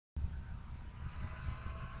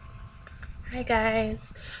Hi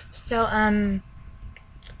guys. So I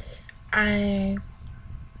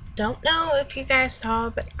don't know if you guys saw,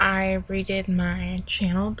 but I redid my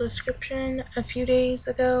channel description a few days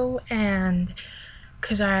ago, and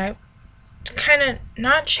because I kind of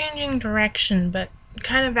not changing direction, but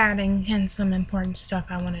kind of adding in some important stuff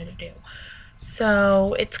I wanted to do.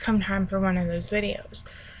 So it's come time for one of those videos.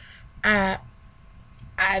 I've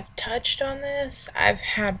touched on this. I've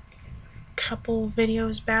had a couple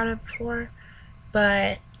videos about it before,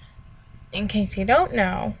 but in case you don't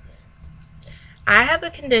know, I have a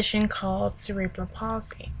condition called cerebral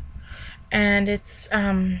palsy, and it's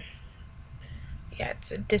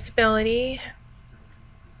it's a disability,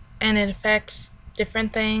 and it affects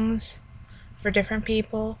different things for different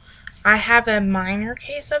people. I have a minor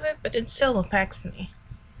case of it, but it still affects me.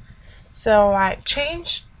 So I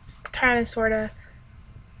changed, kind of, sort of,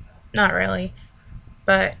 not really,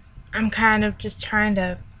 but I'm kind of just trying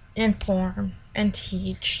to inform and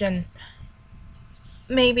teach, and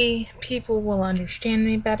maybe people will understand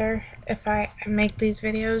me better if I make these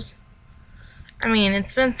videos. I mean,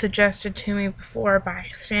 it's been suggested to me before by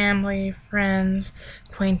family, friends,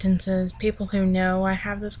 acquaintances, people who know I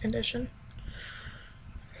have this condition.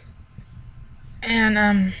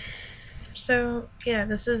 And, so, yeah,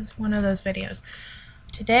 this is one of those videos.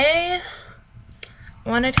 Today, I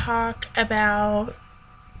want to talk about,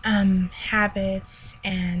 habits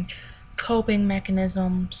and coping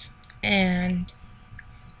mechanisms and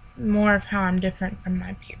more of how I'm different from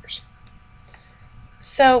my peers.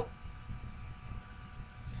 So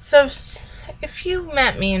if you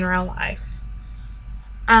met me in real life,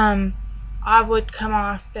 I would come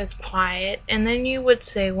off as quiet, and then you would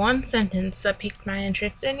say one sentence that piqued my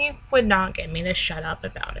interest, and you would not get me to shut up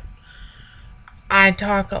about it. I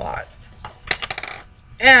talk a lot.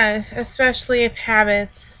 And especially if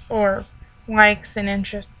habits or likes and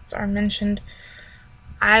interests are mentioned,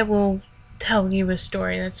 I will tell you a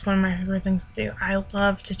story. That's one of my favorite things to do. I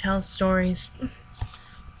love to tell stories.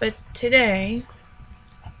 But today,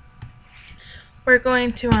 we're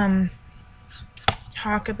going to,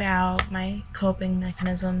 talk about my coping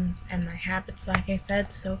mechanisms and my habits, like I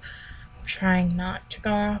said, so I'm trying not to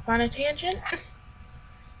go off on a tangent.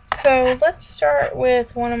 So let's start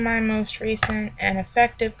with one of my most recent and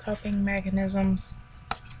effective coping mechanisms,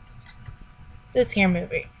 this here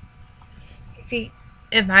movie. See,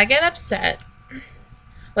 if I get upset,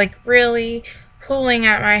 like really pulling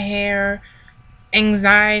at my hair,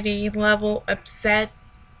 anxiety level upset,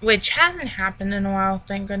 which hasn't happened in a while,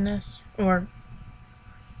 thank goodness, or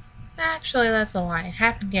actually, that's a lie. It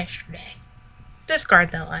happened yesterday.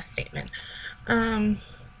 Discard that last statement.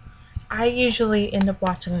 I usually end up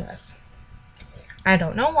watching this. I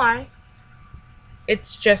don't know why.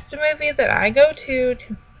 It's just a movie that I go to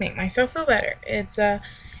make myself feel better. It's a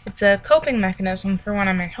coping mechanism for when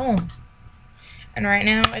I'm at home. And right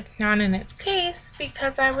now, it's not in its case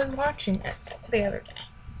because I was watching it the other day.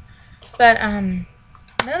 But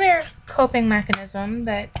another coping mechanism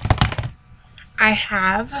that I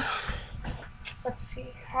have. Let's see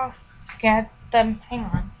how to get them. Hang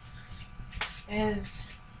on. Is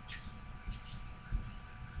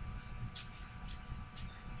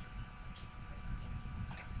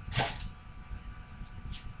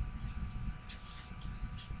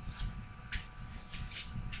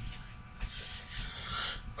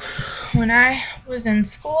when I was in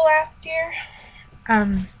school last year,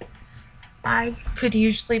 I could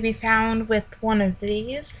usually be found with one of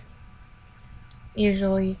these.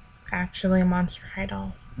 Usually, actually, a Monster High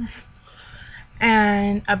doll.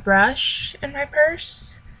 And a brush in my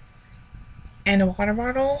purse. And a water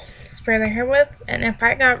bottle to spray their hair with. And if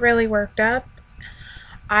I got really worked up,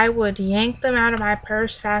 I would yank them out of my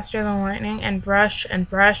purse faster than lightning and brush and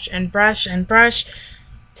brush and brush and brush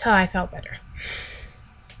till I felt better.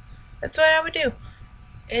 That's what I would do.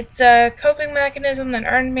 It's a coping mechanism that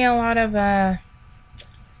earned me a lot of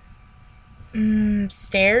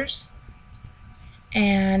stares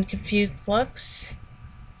and confused looks.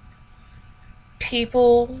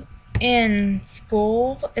 People in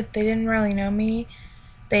school, if they didn't really know me,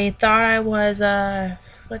 they thought I was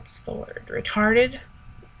retarded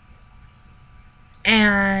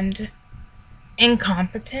and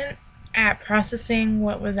incompetent at processing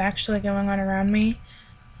what was actually going on around me.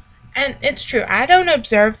 And it's true, I don't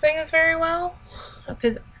observe things very well,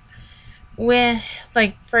 because when,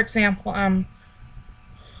 like, for example,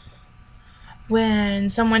 when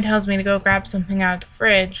someone tells me to go grab something out of the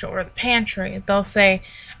fridge or the pantry, they'll say,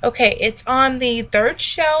 okay, it's on the third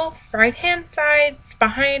shelf, right-hand side, it's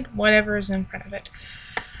behind whatever's in front of it.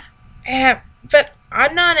 But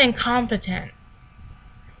I'm not incompetent.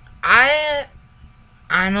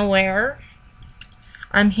 I'm aware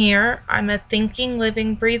I'm here. I'm a thinking,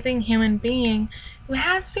 living, breathing human being who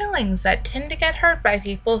has feelings that tend to get hurt by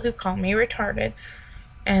people who call me retarded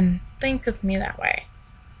and think of me that way.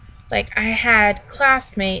 Like, I had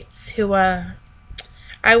classmates who,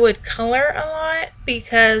 I would color a lot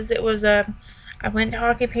because I went to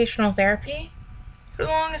occupational therapy for the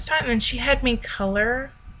longest time, and she had me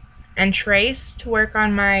color and trace to work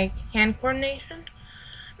on my hand coordination.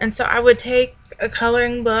 And so I would take a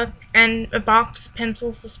coloring book and a box of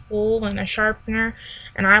pencils to school and a sharpener,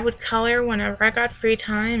 and I would color whenever I got free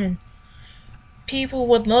time, and people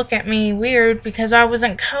would look at me weird because I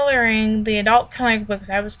wasn't coloring the adult coloring books.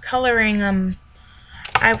 I was coloring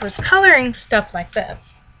stuff like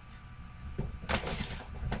this.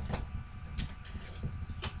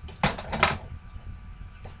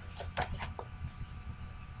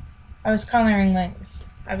 I was coloring ladies.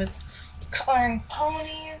 I was coloring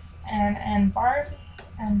ponies and Barbie,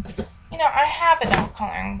 and I have adult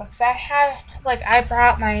coloring books. I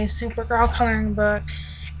brought my Supergirl coloring book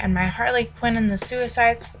and my Harley Quinn and the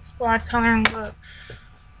Suicide Squad coloring book,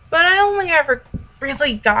 but I only ever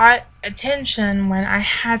really got attention when I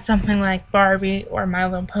had something like Barbie or My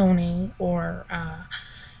Little Pony or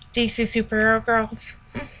DC Superhero Girls,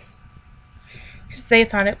 because they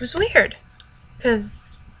thought it was weird,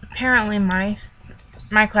 because apparently my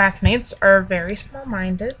classmates are very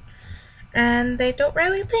small-minded, and they don't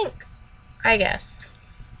really think, I guess.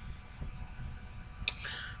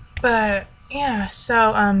 But, yeah,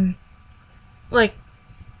 so,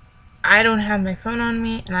 I don't have my phone on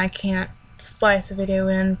me, and I can't splice a video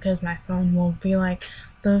in because my phone will be like,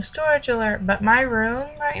 low storage alert. But my room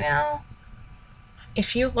right now,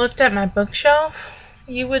 if you looked at my bookshelf,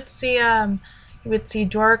 you would see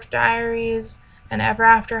Dork Diaries and Ever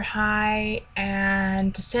After High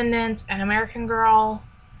and Descendants and American Girl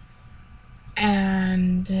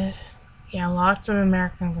and lots of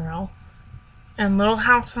American Girl and Little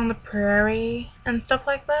House on the Prairie and stuff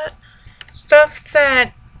like that. Stuff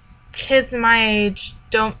that kids my age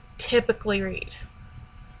don't typically read.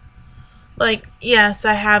 Like, yes,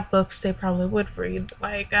 I have books they probably would read.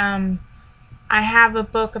 Like, I have a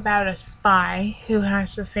book about a spy who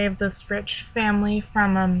has to save this rich family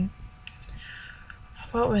from,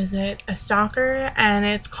 a stalker, and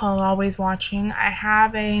it's called Always Watching. I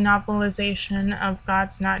have a novelization of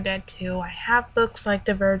God's Not Dead 2. I have books like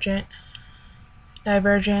Divergent,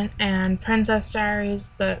 and Princess Diaries,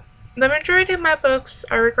 but the majority of my books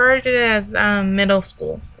are regarded as middle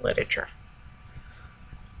school literature.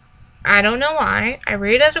 I don't know why. I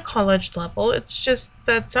read at a college level. It's just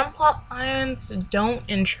that some plot lines don't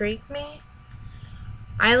intrigue me.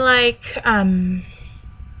 I like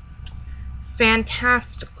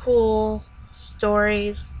fantastical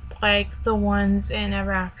stories like the ones in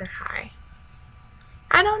Ever After High.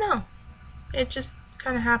 I don't know. It just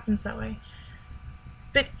kind of happens that way.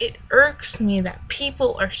 But it irks me that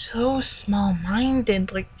people are so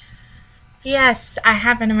small-minded. Like, yes, I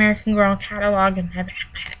have an American Girl catalog in my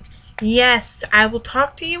backpack. Yes, I will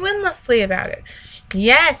talk to you endlessly about it.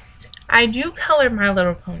 Yes, I do color My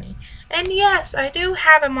Little Pony. And yes, I do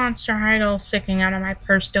have a Monster High doll sticking out of my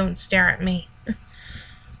purse. Don't stare at me.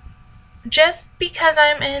 Just because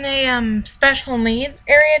I'm in a special needs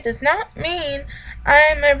area does not mean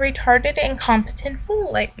I'm a retarded, incompetent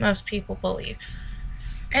fool like most people believe.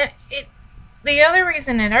 And the other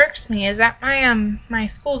reason it irks me is that my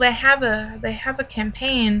school, they have a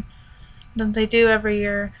campaign that they do every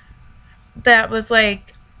year that was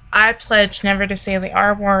like, I pledge never to say the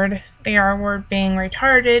R word being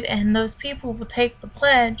retarded, and those people will take the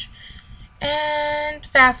pledge and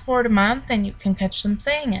fast forward a month and you can catch them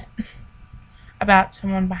saying it about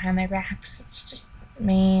someone behind their backs. It's just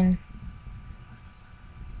mean.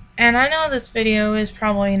 And I know this video is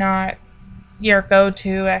probably not your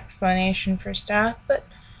go-to explanation for stuff, but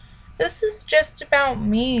this is just about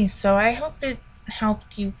me, so I hope it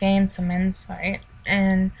helped you gain some insight.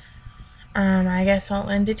 And I guess I'll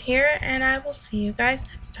end it here, and I will see you guys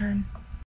next time.